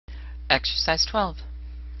Exercise 12.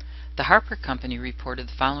 The Harper Company reported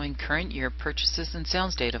the following current year purchases and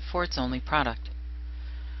sales data for its only product.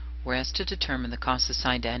 Whereas to determine the cost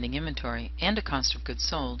assigned to ending inventory and a cost of goods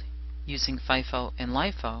sold using FIFO and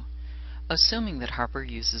LIFO, assuming that Harper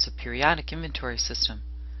uses a periodic inventory system.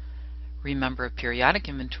 Remember, a periodic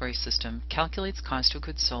inventory system calculates cost of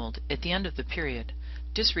goods sold at the end of the period,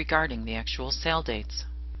 disregarding the actual sale dates.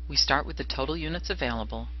 We start with the total units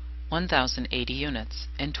available, 1,080 units,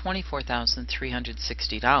 and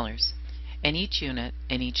 $24,360, and each unit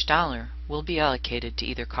and each dollar will be allocated to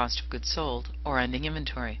either cost of goods sold or ending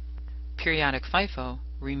inventory. Periodic FIFO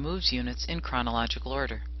removes units in chronological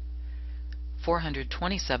order.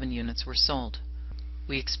 427 units were sold.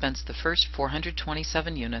 We expense the first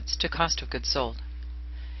 427 units to cost of goods sold.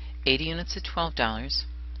 80 units at $12,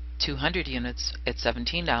 200 units at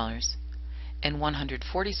 $17, and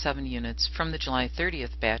 147 units from the July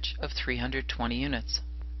 30th batch of 320 units.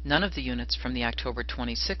 None of the units from the October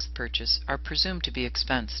 26th purchase are presumed to be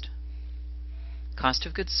expensed. Cost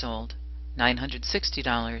of goods sold,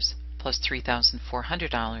 $960 plus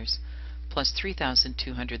 $3,400 plus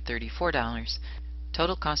 $3,234.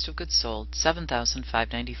 Total cost of goods sold,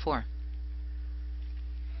 $7,594.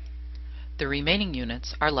 The remaining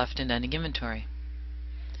units are left in ending inventory.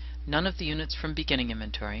 None of the units from beginning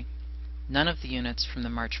inventory, none of the units from the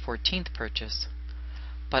March 14th purchase,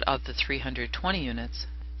 but of the 320 units,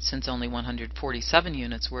 since only 147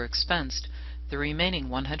 units were expensed, the remaining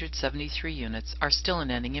 173 units are still in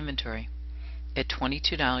ending inventory at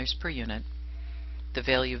 $22 per unit. The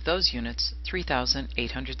value of those units,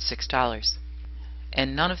 $3,806.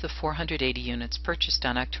 And none of the 480 units purchased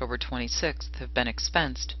on October 26th have been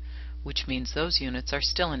expensed, which means those units are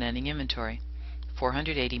still in ending inventory.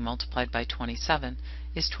 480 multiplied by 27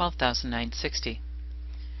 is $12,960.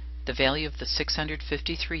 The value of the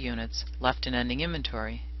 653 units left in ending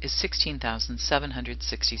inventory is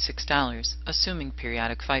 $16,766, assuming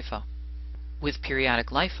periodic FIFO. With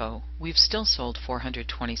periodic LIFO, we've still sold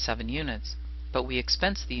 427 units, but we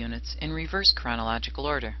expense the units in reverse chronological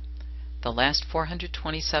order. The last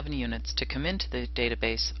 427 units to come into the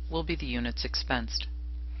database will be the units expensed.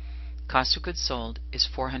 Cost of goods sold is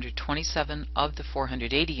 427 of the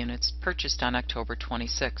 480 units purchased on October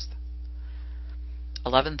 26th.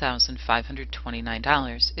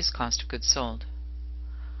 $11,529 is cost of goods sold.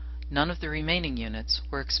 None of the remaining units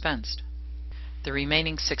were expensed. The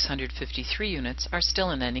remaining 653 units are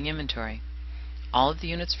still in ending inventory. All of the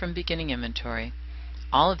units from beginning inventory,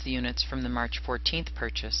 all of the units from the March 14th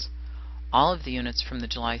purchase, all of the units from the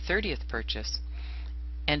July 30th purchase,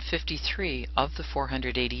 and 53 of the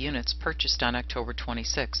 480 units purchased on October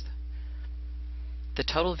 26th. The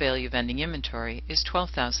total value of ending inventory is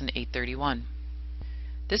 $12,831.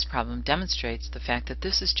 This problem demonstrates the fact that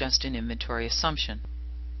this is just an inventory assumption.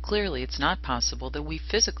 Clearly, it's not possible that we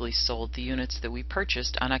physically sold the units that we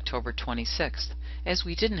purchased on October 26th, as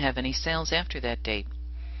we didn't have any sales after that date.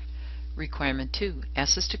 Requirement 2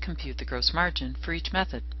 asks us to compute the gross margin for each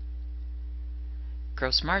method.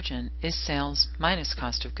 Gross margin is sales minus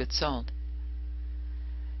cost of goods sold.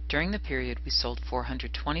 During the period, we sold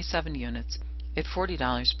 427 units at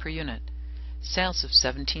 $40 per unit, sales of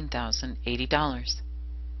 $17,080.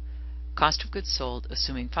 Cost of goods sold,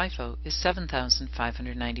 assuming FIFO, is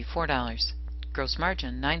 $7,594. Gross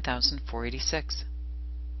margin, $9,486.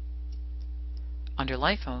 Under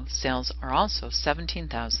LIFO, sales are also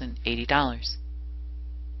 $17,080.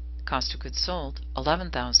 Cost of goods sold,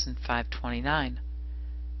 $11,529.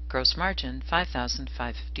 Gross margin,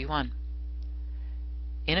 $5,551.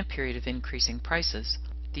 In a period of increasing prices,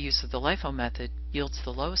 the use of the LIFO method yields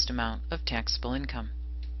the lowest amount of taxable income.